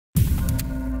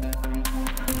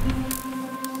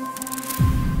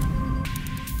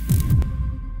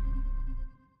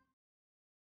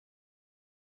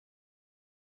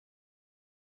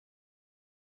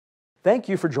Thank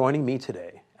you for joining me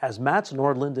today as Mats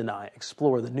Nordlund and I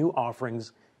explore the new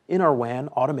offerings in our WAN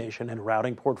automation and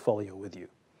routing portfolio with you.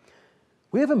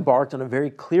 We have embarked on a very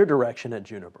clear direction at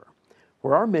Juniper,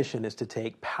 where our mission is to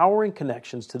take powering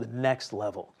connections to the next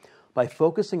level by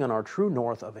focusing on our true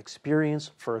north of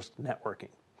experience-first networking.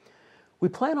 We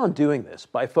plan on doing this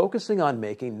by focusing on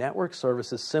making network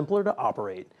services simpler to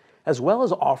operate, as well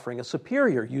as offering a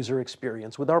superior user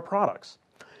experience with our products.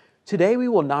 Today, we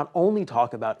will not only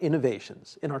talk about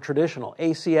innovations in our traditional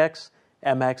ACX,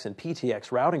 MX, and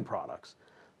PTX routing products,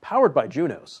 powered by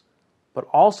Junos, but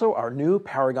also our new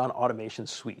Paragon Automation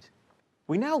Suite.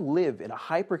 We now live in a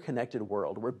hyper-connected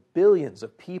world where billions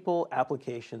of people,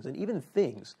 applications, and even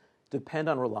things depend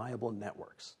on reliable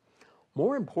networks.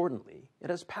 More importantly, it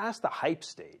has passed the hype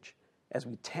stage as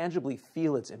we tangibly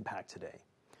feel its impact today.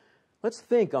 Let's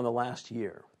think on the last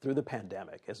year through the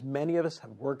pandemic, as many of us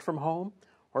have worked from home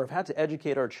or have had to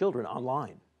educate our children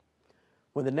online.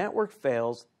 When the network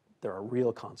fails, there are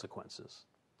real consequences.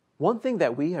 One thing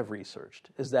that we have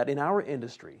researched is that in our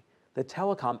industry, the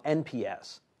telecom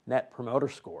NPS, Net Promoter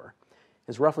Score,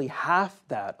 is roughly half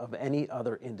that of any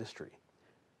other industry.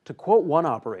 To quote one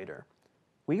operator,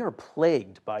 "We are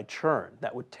plagued by churn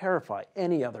that would terrify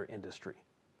any other industry."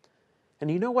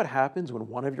 And you know what happens when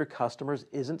one of your customers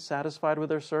isn't satisfied with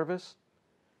their service?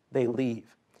 They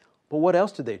leave. But what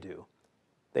else do?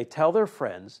 They tell their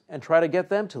friends and try to get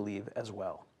them to leave as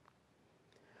well.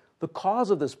 The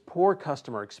cause of this poor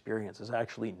customer experience is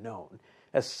actually known,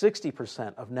 as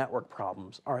 60% of network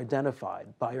problems are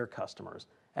identified by your customers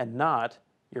and not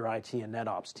your IT and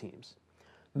NetOps teams.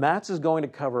 Mats is going to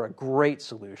cover a great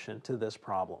solution to this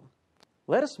problem.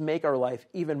 Let us make our life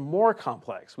even more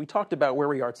complex. We talked about where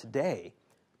we are today,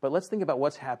 but let's think about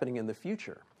what's happening in the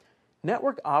future.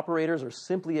 Network operators are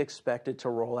simply expected to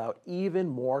roll out even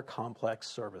more complex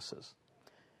services.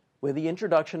 With the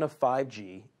introduction of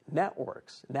 5G,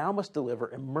 networks now must deliver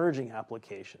emerging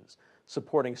applications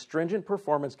supporting stringent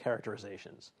performance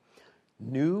characterizations.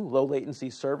 New low-latency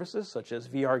services such as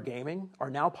VR gaming are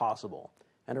now possible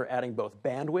and are adding both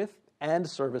bandwidth and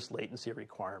service latency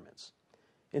requirements.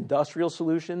 Industrial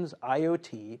solutions,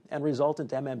 IoT, and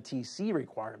resultant MMTC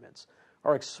requirements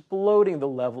are exploding the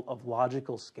level of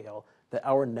logical scale that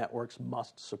our networks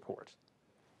must support.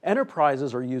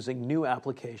 Enterprises are using new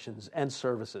applications and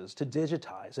services to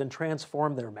digitize and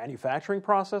transform their manufacturing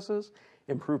processes,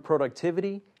 improve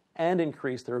productivity, and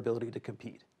increase their ability to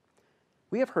compete.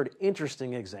 We have heard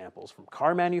interesting examples from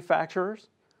car manufacturers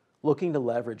looking to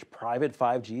leverage private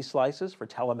 5G slices for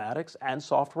telematics and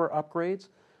software upgrades,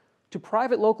 to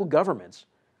private local governments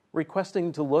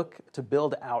requesting to look to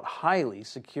build out highly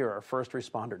secure first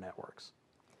responder networks.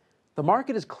 The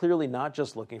market is clearly not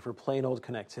just looking for plain old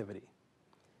connectivity.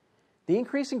 The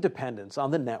increasing dependence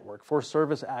on the network for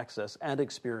service access and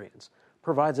experience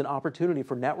provides an opportunity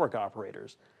for network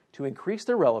operators to increase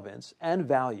their relevance and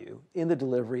value in the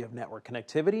delivery of network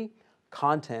connectivity,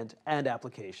 content, and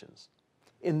applications.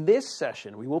 In this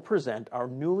session, we will present our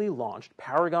newly launched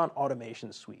Paragon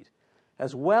Automation Suite,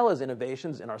 as well as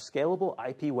innovations in our scalable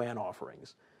IP WAN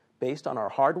offerings, based on our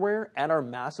hardware and our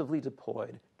massively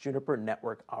deployed Juniper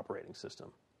Network Operating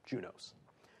System, Junos.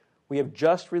 We have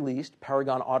just released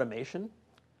Paragon Automation,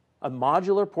 a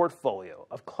modular portfolio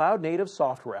of cloud-native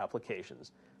software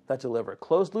applications that deliver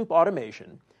closed-loop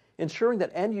automation, ensuring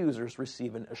that end users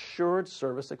receive an assured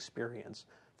service experience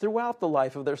throughout the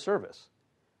life of their service.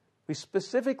 We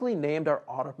specifically named our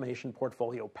automation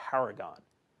portfolio Paragon,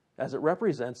 as it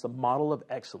represents the model of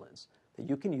excellence that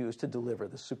you can use to deliver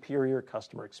the superior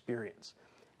customer experience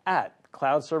at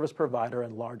cloud service provider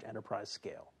and large enterprise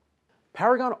scale.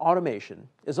 Paragon Automation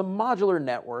is a modular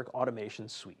network automation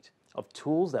suite of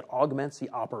tools that augments the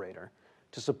operator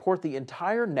to support the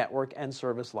entire network and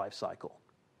service lifecycle.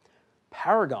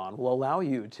 Paragon will allow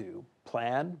you to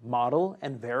plan, model,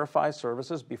 and verify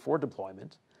services before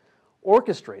deployment,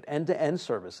 orchestrate end-to-end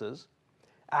services,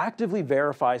 actively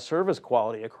verify service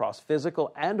quality across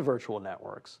physical and virtual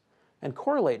networks, and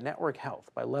correlate network health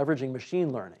by leveraging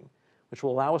machine learning, which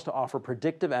will allow us to offer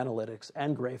predictive analytics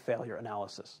and gray failure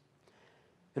analysis.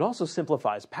 It also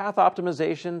simplifies path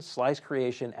optimization, slice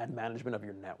creation, and management of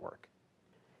your network.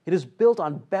 It is built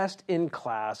on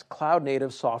best-in-class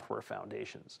cloud-native software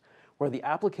foundations, where the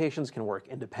applications can work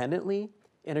independently,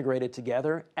 integrated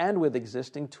together, and with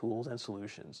existing tools and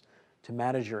solutions to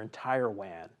manage your entire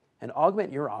WAN and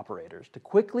augment your operators to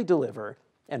quickly deliver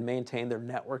and maintain their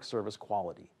network service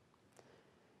quality.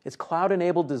 Its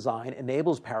cloud-enabled design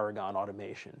enables Paragon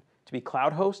Automation to be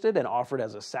cloud-hosted and offered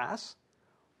as a SaaS,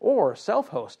 or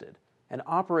self-hosted and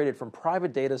operated from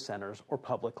private data centers or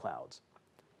public clouds.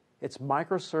 Its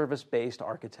microservice-based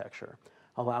architecture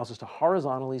allows us to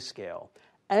horizontally scale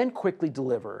and quickly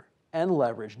deliver and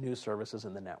leverage new services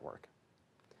in the network.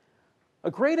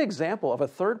 A great example of a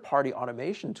third-party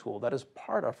automation tool that is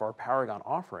part of our Paragon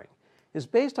offering is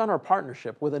based on our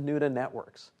partnership with Anuta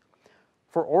Networks.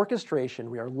 For orchestration,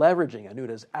 we are leveraging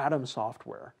Anuta's Atom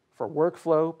software for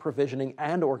workflow, provisioning,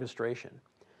 and orchestration.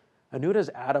 Anuta's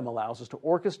Atom allows us to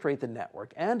orchestrate the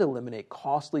network and eliminate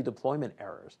costly deployment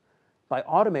errors by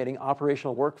automating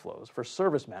operational workflows for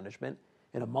service management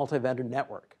in a multi-vendor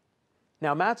network.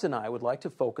 Now, Mats and I would like to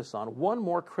focus on one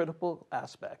more critical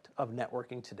aspect of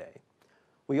networking today.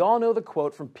 We all know the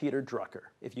quote from Peter Drucker,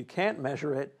 "If you can't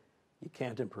measure it, you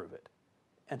can't improve it."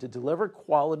 And to deliver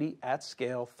quality at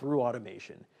scale through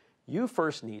automation, you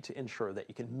first need to ensure that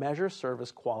you can measure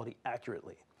service quality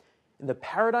accurately. In the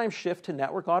paradigm shift to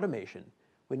network automation,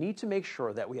 we need to make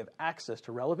sure that we have access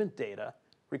to relevant data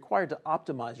required to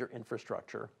optimize your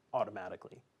infrastructure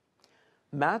automatically.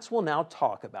 Mats will now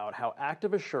talk about how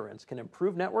active assurance can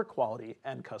improve network quality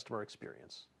and customer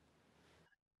experience.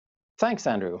 Thanks,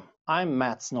 Andrew. I'm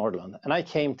Mats Nordlund, and I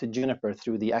came to Juniper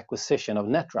through the acquisition of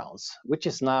NetRounds, which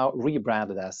is now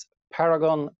rebranded as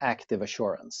Paragon Active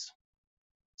Assurance.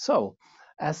 So,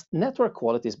 as network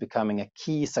quality is becoming a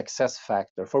key success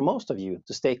factor for most of you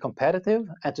to stay competitive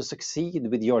and to succeed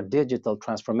with your digital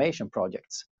transformation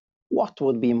projects, what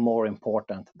would be more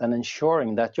important than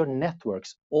ensuring that your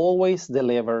networks always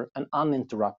deliver an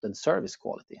uninterrupted service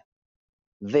quality?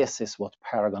 This is what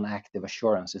Paragon Active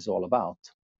Assurance is all about.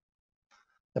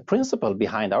 The principle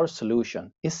behind our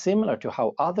solution is similar to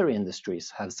how other industries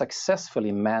have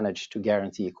successfully managed to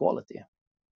guarantee quality.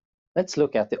 Let's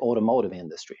look at the automotive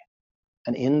industry,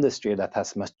 an industry that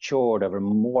has matured over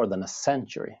more than a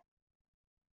century.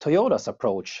 Toyota's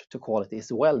approach to quality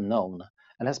is well known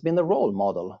and has been the role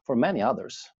model for many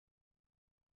others.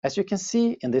 As you can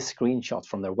see in this screenshot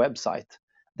from their website,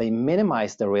 they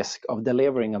minimize the risk of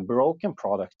delivering a broken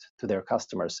product to their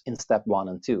customers in step 1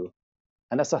 and 2.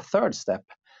 And as a third step,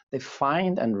 they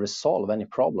find and resolve any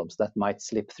problems that might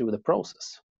slip through the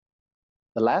process.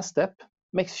 The last step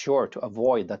makes sure to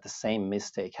avoid that the same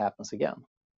mistake happens again.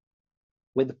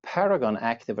 With Paragon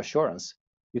Active Assurance,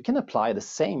 you can apply the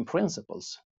same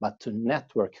principles, but to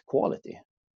network quality.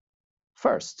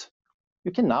 First,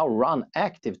 you can now run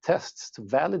active tests to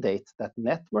validate that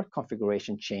network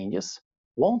configuration changes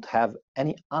won't have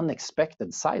any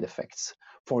unexpected side effects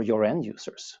for your end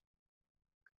users.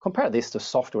 Compare this to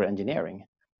software engineering,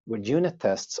 where unit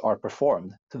tests are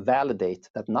performed to validate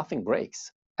that nothing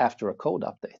breaks after a code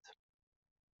update.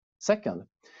 Second,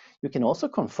 you can also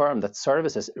confirm that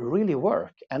services really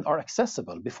work and are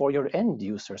accessible before your end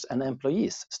users and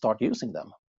employees start using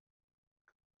them.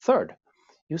 Third,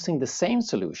 using the same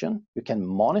solution, you can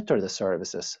monitor the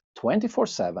services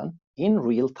 24/7 in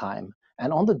real time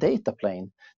and on the data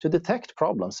plane to detect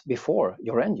problems before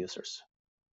your end users.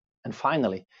 And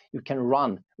finally, you can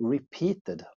run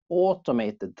repeated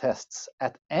automated tests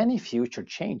at any future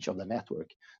change of the network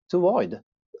to avoid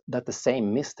that the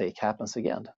same mistake happens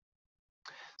again.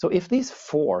 So if these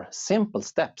 4 simple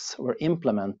steps were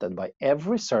implemented by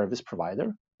every service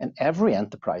provider and every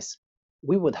enterprise,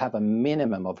 we would have a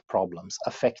minimum of problems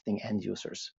affecting end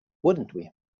users, wouldn't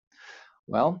we?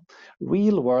 Well,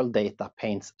 real-world data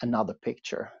paints another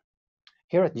picture.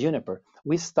 Here at Juniper,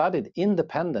 we studied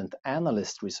independent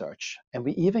analyst research, and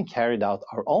we even carried out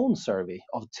our own survey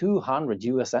of 200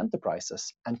 US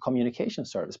enterprises and communication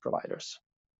service providers.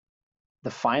 The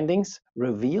findings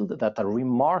revealed that a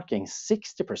remarkable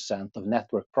 60% of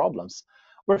network problems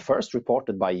were first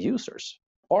reported by users,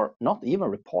 or not even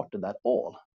reported at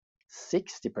all.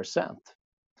 60%.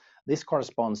 This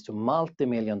corresponds to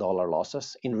multi-million-dollar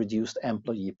losses in reduced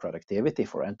employee productivity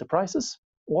for enterprises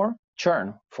or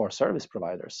churn for service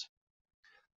providers.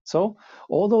 So,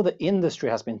 although the industry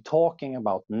has been talking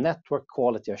about network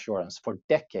quality assurance for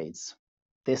decades,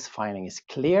 this finding is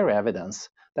clear evidence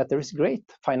that there is great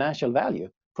financial value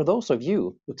for those of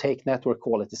you who take network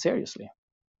quality seriously.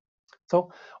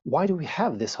 So, why do we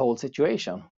have this whole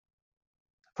situation?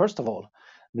 First of all,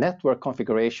 network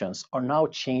configurations are now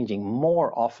changing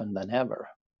more often than ever.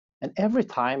 And every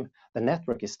time the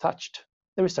network is touched,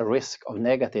 there is a risk of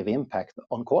negative impact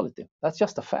on quality. That's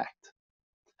just a fact.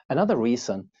 Another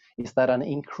reason is that an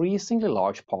increasingly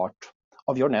large part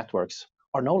of your networks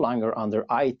are no longer under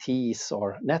IT's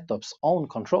or NetOps' own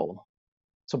control.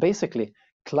 So basically,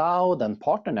 cloud and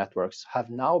partner networks have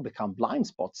now become blind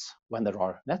spots when there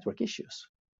are network issues.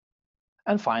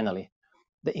 And finally,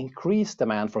 the increased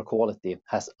demand for quality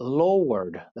has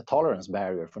lowered the tolerance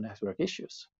barrier for network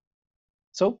issues.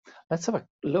 So let's have a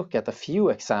look at a few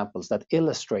examples that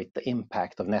illustrate the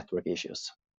impact of network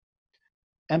issues.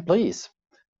 Employees,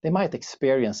 They might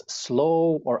experience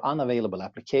slow or unavailable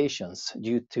applications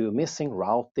due to missing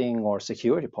routing or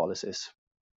security policies.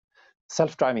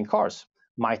 Self-driving cars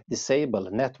might disable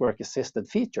network-assisted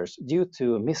features due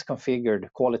to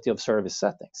misconfigured quality of service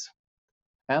settings.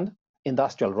 And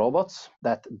industrial robots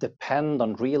that depend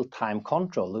on real-time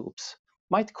control loops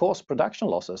might cause production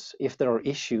losses if there are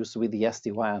issues with the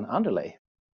SD-WAN underlay.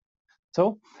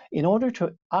 So, in order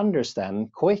to understand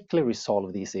and quickly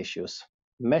resolve these issues,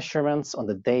 measurements on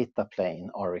the data plane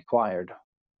are required.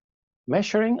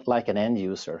 Measuring like an end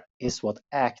user is what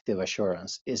active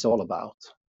assurance is all about.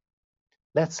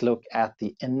 Let's look at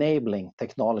the enabling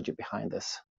technology behind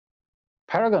this.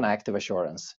 Paragon Active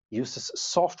Assurance uses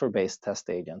software-based test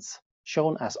agents,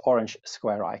 shown as orange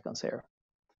square icons here.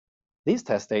 These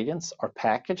test agents are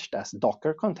packaged as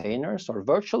Docker containers or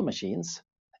virtual machines,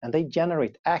 and they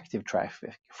generate active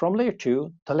traffic from layer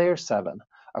 2 to layer 7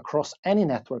 across any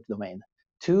network domain,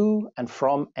 to and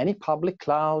from any public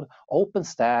cloud,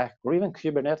 OpenStack, or even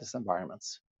Kubernetes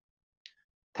environments.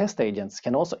 Test agents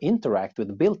can also interact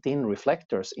with built-in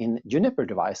reflectors in Juniper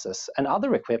devices and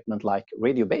other equipment like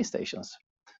radio base stations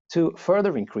to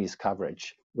further increase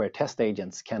coverage where test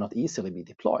agents cannot easily be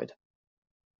deployed.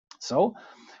 So,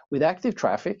 with active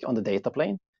traffic on the data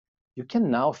plane, you can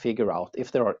now figure out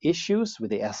if there are issues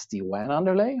with the SD-WAN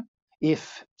underlay,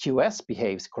 if QS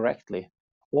behaves correctly,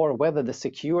 or whether the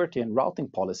security and routing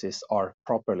policies are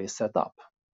properly set up.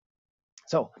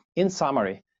 So, in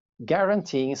summary,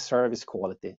 guaranteeing service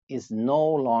quality is no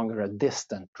longer a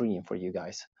distant dream for you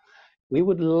guys. We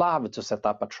would love to set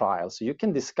up a trial so you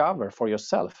can discover for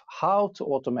yourself how to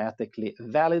automatically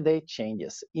validate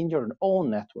changes in your own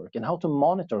network and how to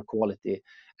monitor quality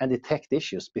and detect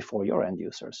issues before your end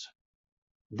users.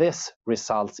 This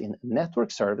results in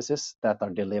network services that are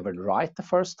delivered right the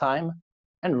first time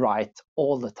and right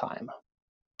all the time.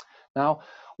 Now,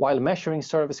 while measuring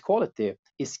service quality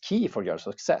is key for your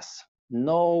success,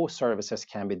 no services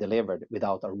can be delivered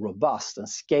without a robust and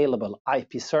scalable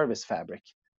IP service fabric,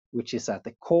 which is at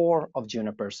the core of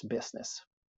Juniper's business.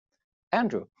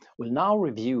 Andrew will now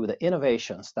review the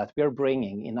innovations that we are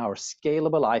bringing in our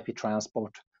scalable IP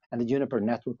transport and the Juniper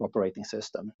Network Operating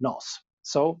System, NOS.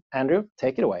 So, Andrew,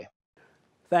 take it away.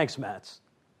 Thanks, Mats.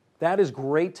 That is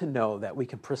great to know that we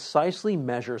can precisely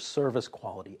measure service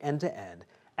quality end-to-end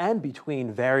and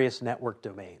between various network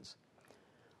domains.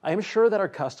 I am sure that our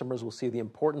customers will see the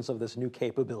importance of this new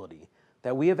capability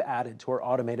that we have added to our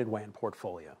automated WAN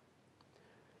portfolio.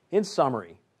 In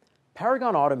summary,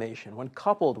 Paragon Automation, when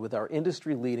coupled with our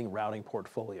industry-leading routing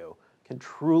portfolio, can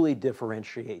truly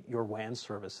differentiate your WAN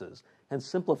services and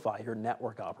simplify your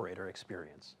network operator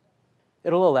experience.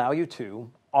 It'll allow you to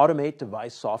automate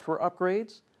device software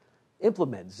upgrades,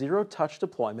 implement zero-touch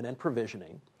deployment and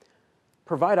provisioning,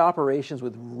 provide operations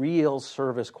with real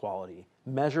service quality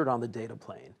measured on the data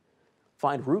plane,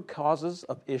 find root causes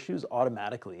of issues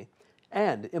automatically,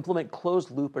 and implement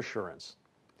closed-loop assurance.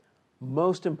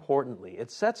 Most importantly,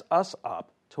 it sets us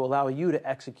up to allow you to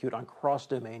execute on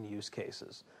cross-domain use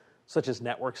cases, such as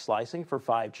network slicing for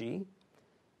 5G,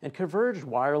 and converged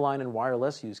wireline and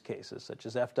wireless use cases, such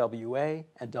as FWA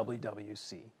and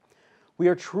WWC. We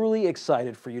are truly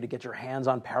excited for you to get your hands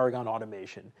on Paragon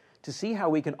Automation to see how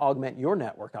we can augment your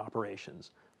network operations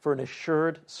for an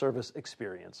assured service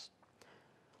experience.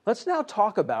 Let's now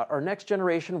talk about our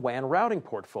next-generation WAN routing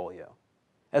portfolio.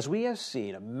 As we have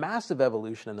seen a massive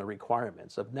evolution in the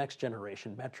requirements of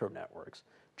next-generation metro networks,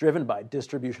 driven by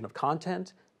distribution of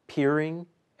content, peering,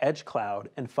 edge cloud,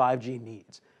 and 5G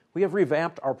needs, we have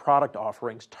revamped our product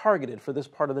offerings targeted for this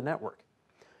part of the network.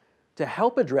 To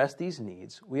help address these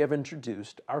needs, we have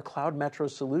introduced our Cloud Metro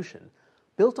solution,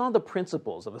 built on the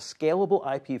principles of a scalable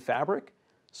IP fabric,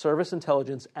 service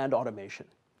intelligence, and automation.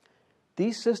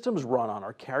 These systems run on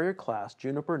our carrier-class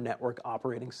Juniper Network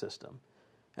Operating System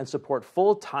and support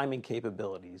full timing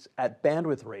capabilities at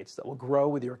bandwidth rates that will grow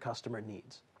with your customer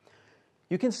needs.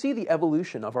 You can see the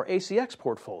evolution of our ACX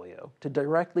portfolio to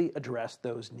directly address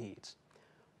those needs.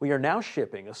 We are now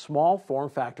shipping a small form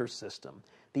factor system,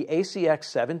 the ACX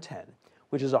 710,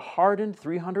 which is a hardened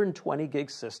 320 gig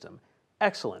system,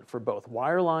 excellent for both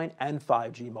wireline and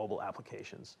 5G mobile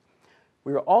applications.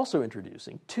 We are also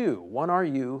introducing two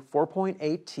 1RU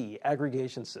 4.8T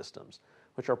aggregation systems,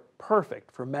 which are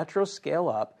perfect for metro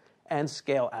scale-up and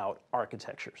scale-out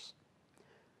architectures.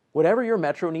 Whatever your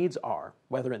metro needs are,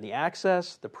 whether in the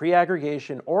access, the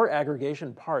pre-aggregation, or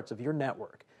aggregation parts of your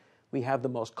network, we have the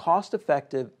most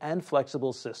cost-effective and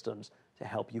flexible systems to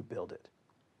help you build it.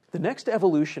 The next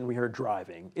evolution we are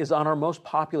driving is on our most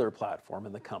popular platform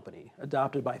in the company,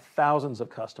 adopted by thousands of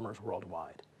customers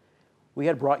worldwide. we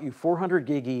had brought you 400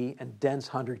 gig E and dense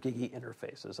 100 gig E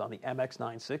interfaces on the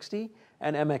MX960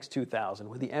 and MX2000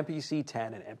 with the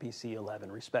MPC10 and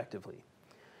MPC11 respectively.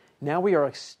 Now we are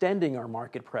extending our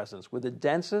market presence with the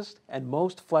densest and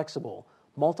most flexible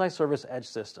multi-service edge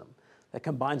system that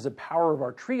combines the power of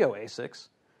our Trio ASICs,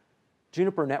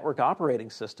 Juniper Network Operating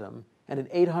System, and an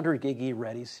 800 gig E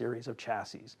ready series of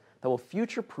chassis that will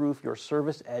future-proof your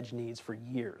service edge needs for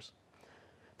years.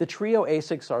 The Trio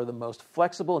ASICs are the most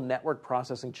flexible network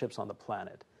processing chips on the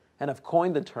planet and have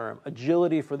coined the term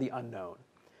agility for the unknown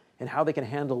and how they can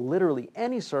handle literally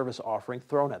any service offering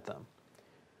thrown at them.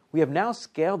 We have now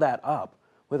scaled that up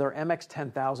with our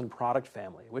MX10000 product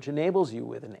family, which enables you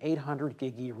with an 800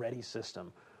 gig E ready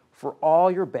system for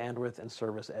all your bandwidth and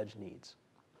service edge needs.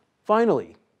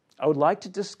 Finally, I would like to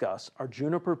discuss our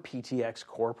Juniper PTX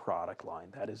Core product line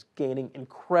that is gaining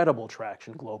incredible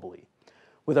traction globally.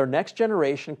 With our next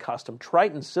generation custom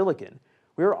Triton silicon,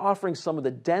 we are offering some of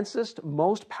the densest,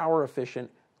 most power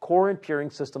efficient core and peering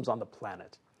systems on the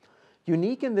planet.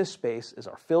 Unique in this space is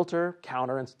our filter,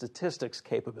 counter, and statistics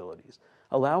capabilities,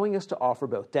 allowing us to offer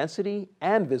both density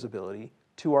and visibility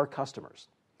to our customers.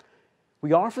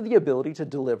 We offer the ability to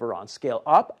deliver on scale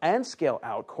up and scale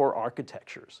out core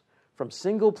architectures, from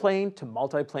single plane to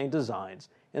multi-plane designs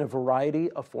in a variety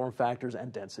of form factors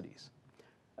and densities.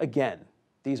 Again,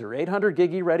 these are 800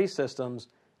 gig E ready systems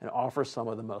and offer some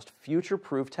of the most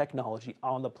future-proof technology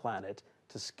on the planet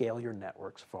to scale your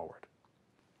networks forward.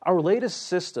 Our latest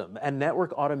system and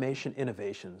network automation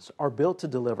innovations are built to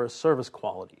deliver service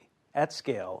quality at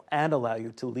scale and allow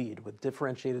you to lead with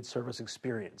differentiated service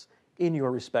experience in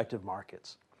your respective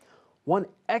markets. One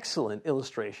excellent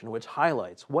illustration which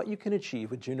highlights what you can achieve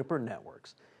with Juniper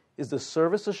networks is the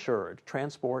service-assured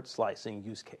transport slicing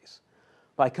use case.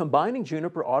 By combining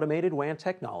Juniper automated WAN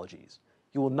technologies,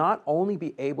 you will not only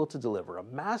be able to deliver a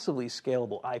massively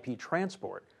scalable IP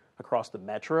transport across the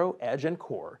metro, edge, and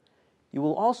core, you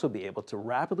will also be able to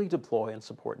rapidly deploy and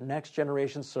support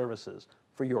next-generation services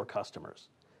for your customers.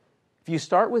 If you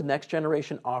start with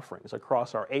next-generation offerings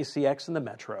across our ACX in the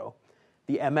metro,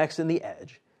 the MX in the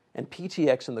edge, and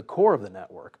PTX in the core of the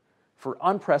network for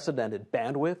unprecedented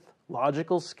bandwidth,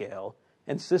 logical scale,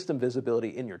 and system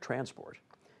visibility in your transport,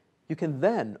 you can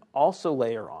then also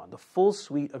layer on the full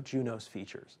suite of Junos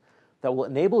features that will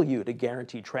enable you to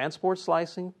guarantee transport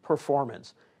slicing,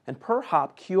 performance, and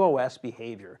per-hop QoS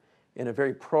behavior in a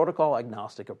very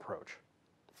protocol-agnostic approach.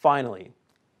 Finally,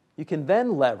 you can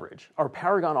then leverage our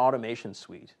Paragon automation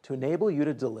suite to enable you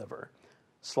to deliver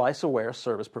slice-aware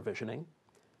service provisioning,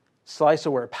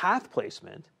 slice-aware path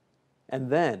placement, and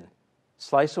then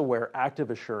slice-aware active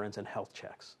assurance and health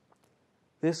checks.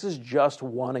 This is just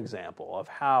one example of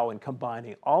how, in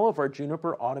combining all of our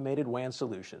Juniper automated WAN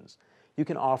solutions, you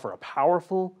can offer a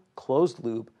powerful,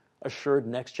 closed-loop, assured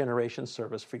next-generation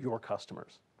service for your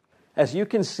customers. As you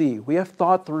can see, we have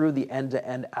thought through the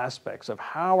end-to-end aspects of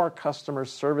how our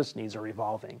customers' service needs are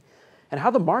evolving and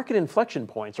how the market inflection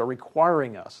points are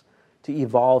requiring us to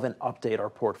evolve and update our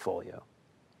portfolio.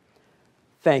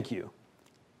 Thank you.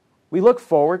 We look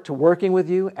forward to working with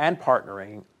you and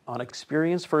partnering on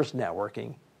experience-first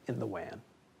networking in the WAN.